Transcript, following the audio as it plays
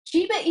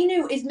Shiba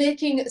Inu is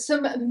making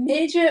some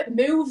major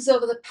moves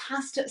over the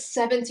past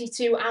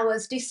 72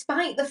 hours,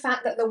 despite the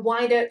fact that the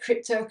wider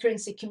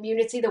cryptocurrency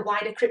community, the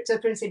wider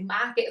cryptocurrency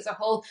market as a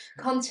whole,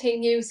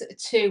 continues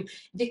to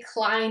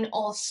decline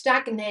or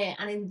stagnate.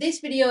 And in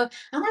this video,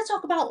 I want to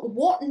talk about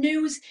what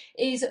news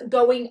is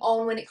going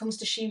on when it comes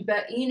to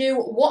Shiba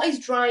Inu, what is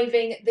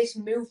driving this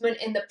movement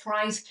in the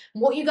price,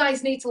 what you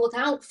guys need to look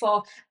out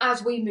for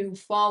as we move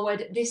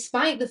forward,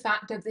 despite the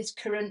fact of this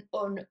current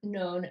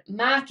unknown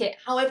market.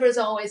 However, as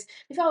always,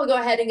 before we go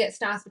ahead and get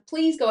started,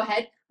 please go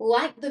ahead,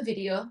 like the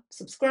video,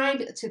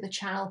 subscribe to the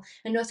channel,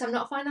 and note I'm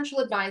not a financial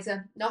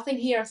advisor. Nothing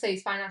here I say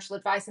is financial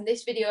advice, and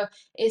this video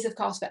is, of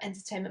course, for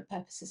entertainment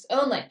purposes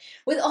only.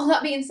 With all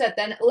that being said,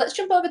 then, let's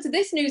jump over to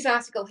this news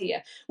article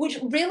here, which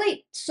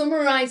really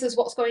summarizes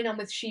what's going on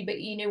with Shiba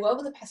Inu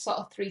over the past sort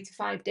of 3 to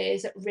 5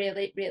 days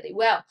really, really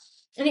well.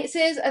 And it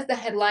says as the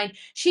headline,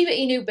 Shiba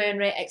Inu burn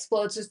rate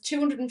explodes as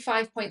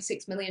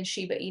 205.6 million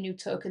Shiba Inu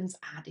tokens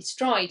are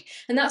destroyed.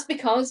 And that's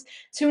because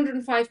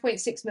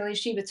 205.6 million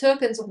Shiba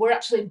tokens were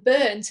actually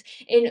burned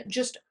in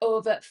just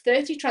over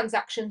 30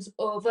 transactions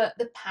over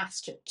the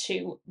past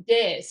 2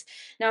 days.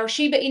 Now,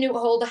 Shiba Inu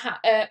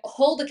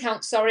hold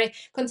account,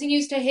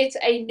 continues to hit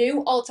a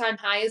new all-time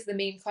high as the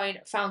meme coin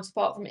found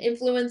support from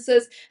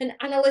influencers, and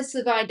analysts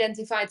have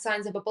identified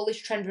signs of a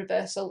bullish trend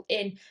reversal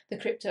in the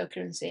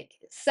cryptocurrency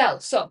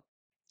itself. So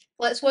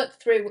let's work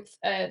through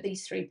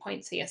these 3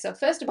 points here. So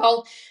first of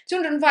all,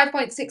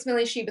 205.6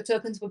 million Shiba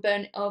tokens were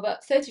burned over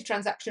 30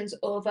 transactions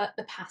over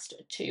the past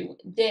 2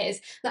 days.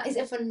 That is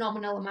a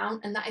phenomenal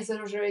amount, and that is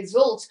as a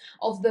result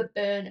of the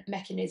burn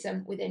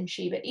mechanism within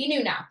Shiba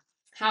Inu now.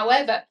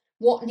 However,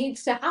 what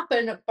needs to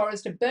happen for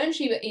us to burn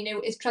Shiba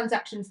Inu is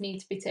transactions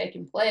need to be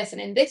taking place. And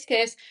in this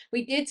case,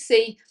 we did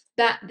see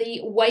that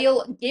the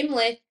whale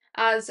Gimli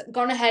has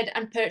gone ahead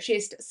and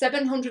purchased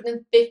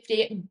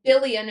 750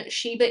 billion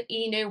Shiba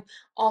Inu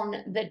on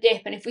the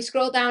dip. And if we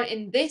scroll down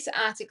in this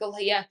article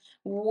here,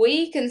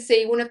 we can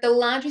see one of the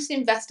largest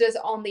investors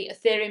on the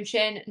Ethereum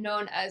chain,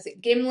 known as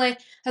Gimli,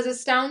 has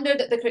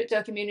astounded the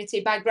crypto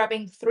community by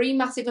grabbing 3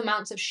 massive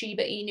amounts of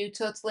Shiba Inu,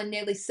 totaling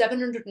nearly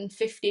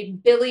 750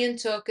 billion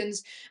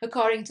tokens,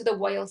 according to the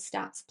Whale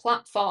Stats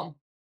platform.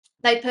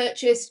 They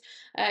purchased,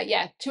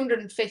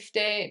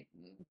 250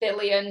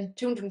 billion,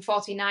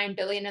 249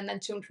 billion, and then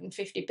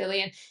 250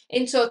 billion.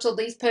 In total,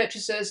 these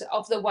purchasers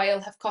of the whale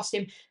have cost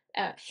him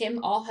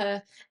or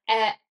her,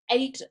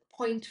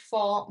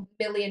 $8.4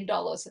 million.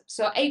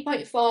 So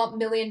 $8.4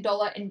 million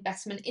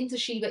investment into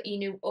Shiba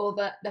Inu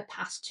over the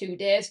past 2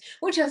 days,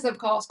 which has, of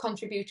course,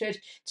 contributed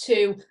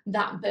to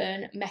that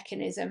burn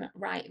mechanism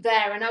right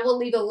there. And I will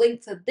leave a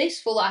link to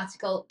this full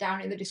article down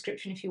in the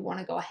description if you want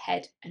to go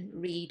ahead and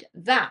read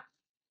that.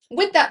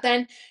 With that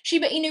then,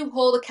 Shiba Inu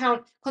hold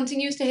account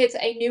continues to hit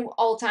a new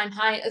all-time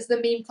high as the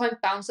meme coin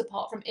found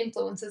support from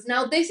influencers.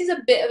 Now, this is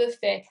a bit of a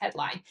fake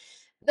headline.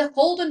 The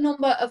holder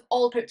number of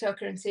all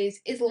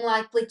cryptocurrencies is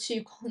likely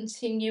to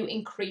continue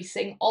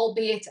increasing,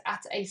 albeit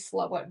at a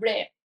slower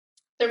rate.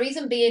 The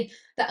reason being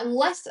that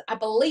unless, I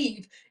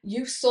believe,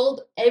 you've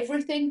sold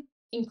everything,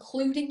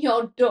 including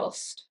your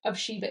dust of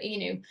Shiba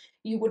Inu,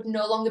 you would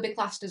no longer be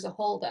classed as a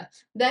holder.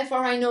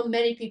 Therefore, I know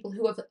many people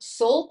who have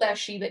sold their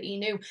Shiba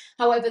Inu,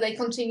 however, they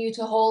continue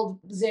to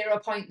hold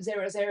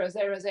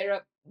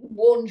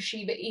 0.00001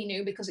 Shiba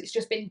Inu because it's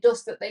just been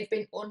dust that they've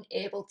been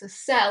unable to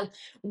sell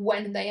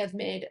when they have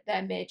made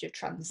their major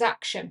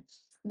transaction.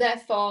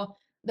 Therefore,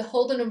 the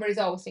holder number is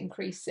always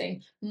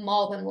increasing,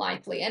 more than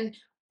likely. And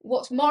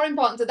what's more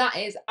important to that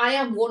is I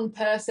am one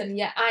person,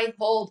 yet I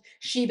hold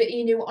Shiba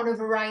Inu on a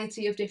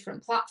variety of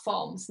different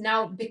platforms.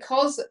 Now,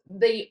 because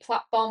the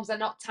platforms are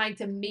not tied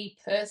to me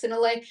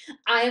personally,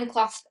 I am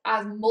classed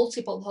as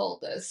multiple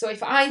holders. So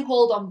if I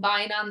hold on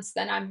Binance,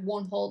 then I'm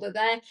one holder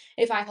there.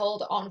 If I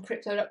hold on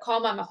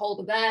crypto.com, I'm a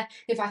holder there.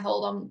 If I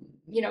hold on,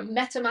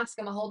 MetaMask,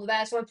 I'm a holder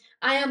there. So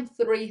I am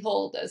 3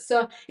 holders.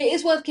 So it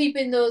is worth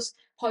keeping those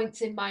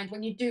points in mind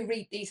when you do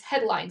read these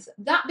headlines.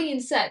 That being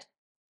said,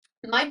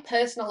 my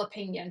personal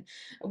opinion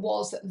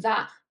was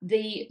that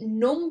the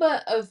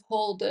number of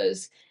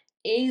holders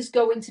is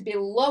going to be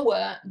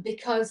lower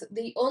because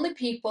the only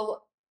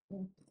people,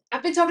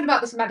 I've been talking about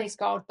this in my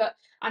Discord,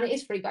 and it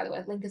is free, by the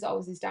way. Link as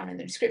always is down in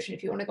the description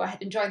if you want to go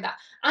ahead and join that.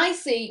 I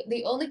see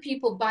the only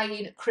people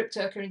buying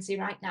cryptocurrency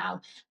right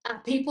now are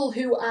people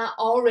who are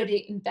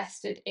already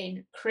invested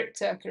in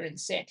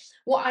cryptocurrency.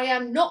 What I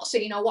am not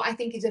seeing, or what I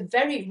think is a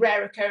very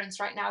rare occurrence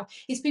right now,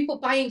 is people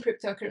buying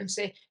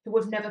cryptocurrency who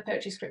have never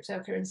purchased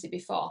cryptocurrency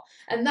before.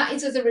 And that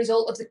is as a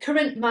result of the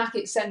current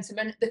market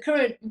sentiment, the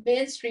current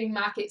mainstream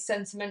market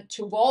sentiment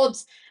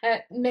towards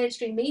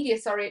mainstream media,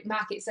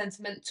 market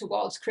sentiment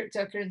towards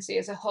cryptocurrency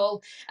as a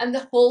whole, and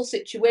the whole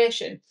situation.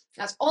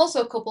 That's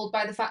also coupled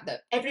by the fact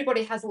that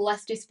everybody has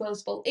less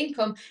disposable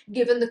income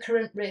given the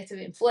current rate of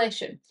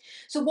inflation.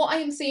 So what I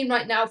am seeing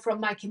right now from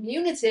my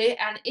community,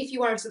 and if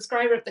you are a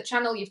subscriber of the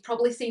channel, you've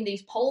probably seen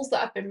these polls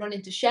that I've been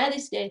running to share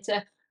this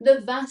data,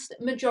 the vast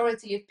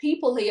majority of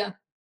people here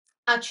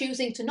are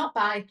choosing to not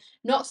buy,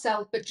 not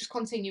sell, but just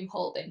continue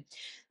holding.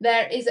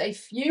 There is a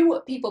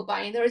few people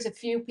buying, there is a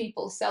few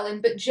people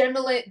selling, but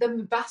generally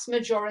the vast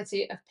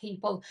majority of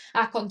people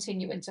are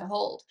continuing to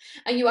hold.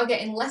 And you are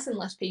getting less and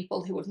less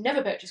people who have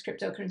never purchased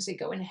cryptocurrency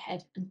going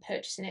ahead and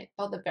purchasing it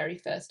for the very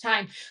first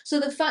time. So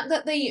the fact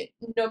that the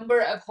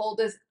number of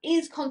holders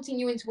is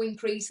continuing to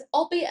increase,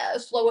 albeit at a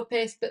slower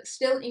pace, but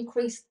still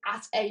increase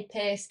at a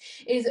pace,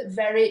 is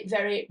very,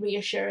 very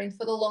reassuring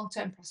for the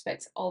long-term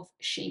prospects of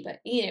Shiba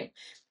Inu.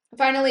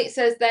 Finally, it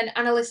says then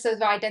analysts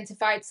have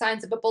identified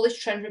signs of a bullish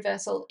trend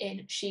reversal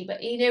in Shiba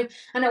Inu.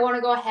 And I want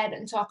to go ahead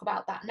and talk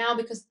about that now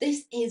because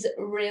this is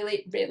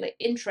really, really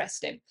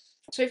interesting.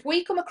 So if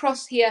we come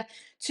across here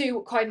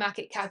to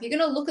CoinMarketCap, you're going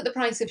to look at the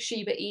price of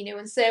Shiba Inu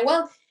and say,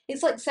 well,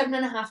 it's like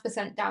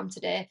 7.5% down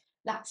today.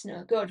 That's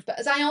no good. But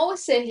as I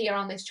always say here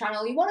on this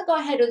channel, you want to go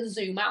ahead and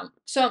zoom out.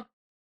 So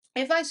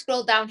if I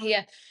scroll down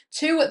here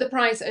to the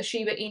price of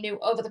Shiba Inu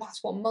over the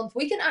past 1 month,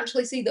 we can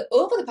actually see that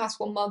over the past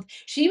 1 month,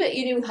 Shiba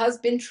Inu has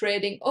been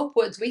trading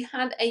upwards. We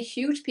had a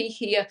huge peak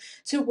here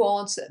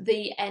towards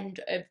the end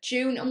of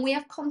June, and we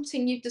have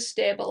continued to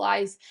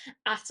stabilize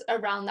at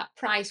around that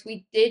price.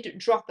 We did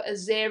drop a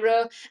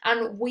zero,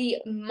 and we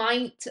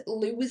might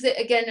lose it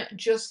again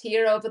just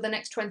here over the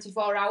next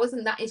 24 hours,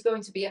 and that is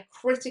going to be a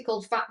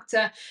critical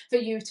factor for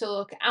you to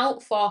look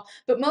out for.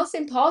 But most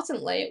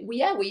importantly, we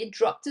had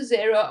dropped to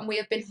zero, and we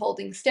have been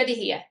holding steady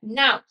here.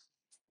 Now,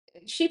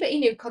 Shiba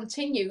Inu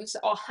continues,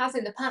 or has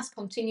in the past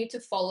continued, to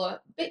follow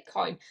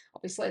Bitcoin,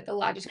 obviously the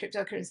largest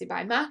cryptocurrency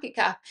by market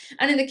cap.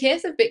 And in the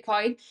case of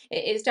Bitcoin,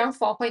 it is down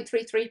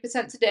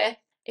 4.33% today.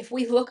 If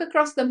we look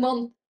across the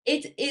month,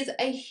 it is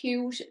a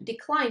huge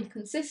decline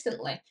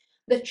consistently.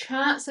 The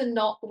charts are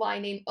not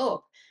lining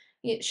up.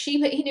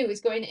 Shiba Inu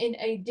is going in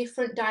a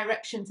different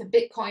direction to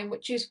Bitcoin,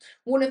 which is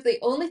one of the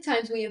only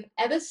times we have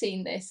ever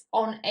seen this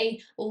on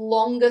a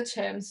longer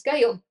term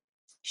scale.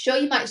 Sure,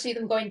 you might see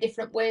them going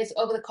different ways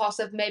over the course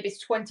of maybe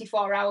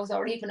 24 hours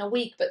or even a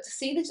week, but to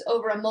see this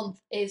over a month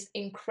is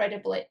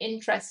incredibly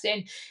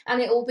interesting.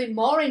 And it will be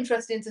more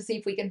interesting to see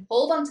if we can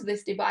hold on to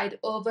this divide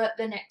over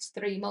the next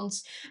 3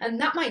 months. And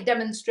that might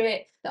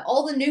demonstrate that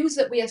all the news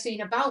that we are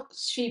seeing about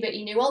Shiba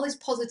Inu, all this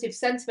positive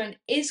sentiment,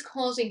 is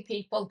causing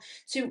people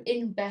to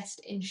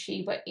invest in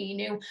Shiba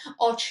Inu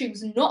or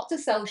choose not to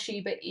sell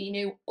Shiba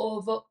Inu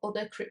over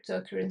other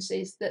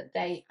cryptocurrencies that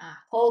they are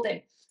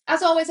holding.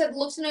 As always, I'd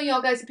love to know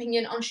your guys'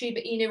 opinion on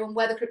Shiba Inu and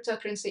where the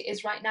cryptocurrency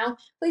is right now.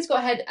 Please go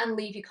ahead and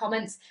leave your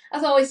comments.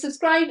 As always,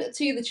 subscribe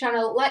to the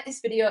channel, like this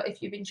video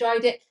if you've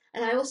enjoyed it,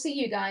 and I will see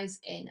you guys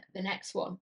in the next one.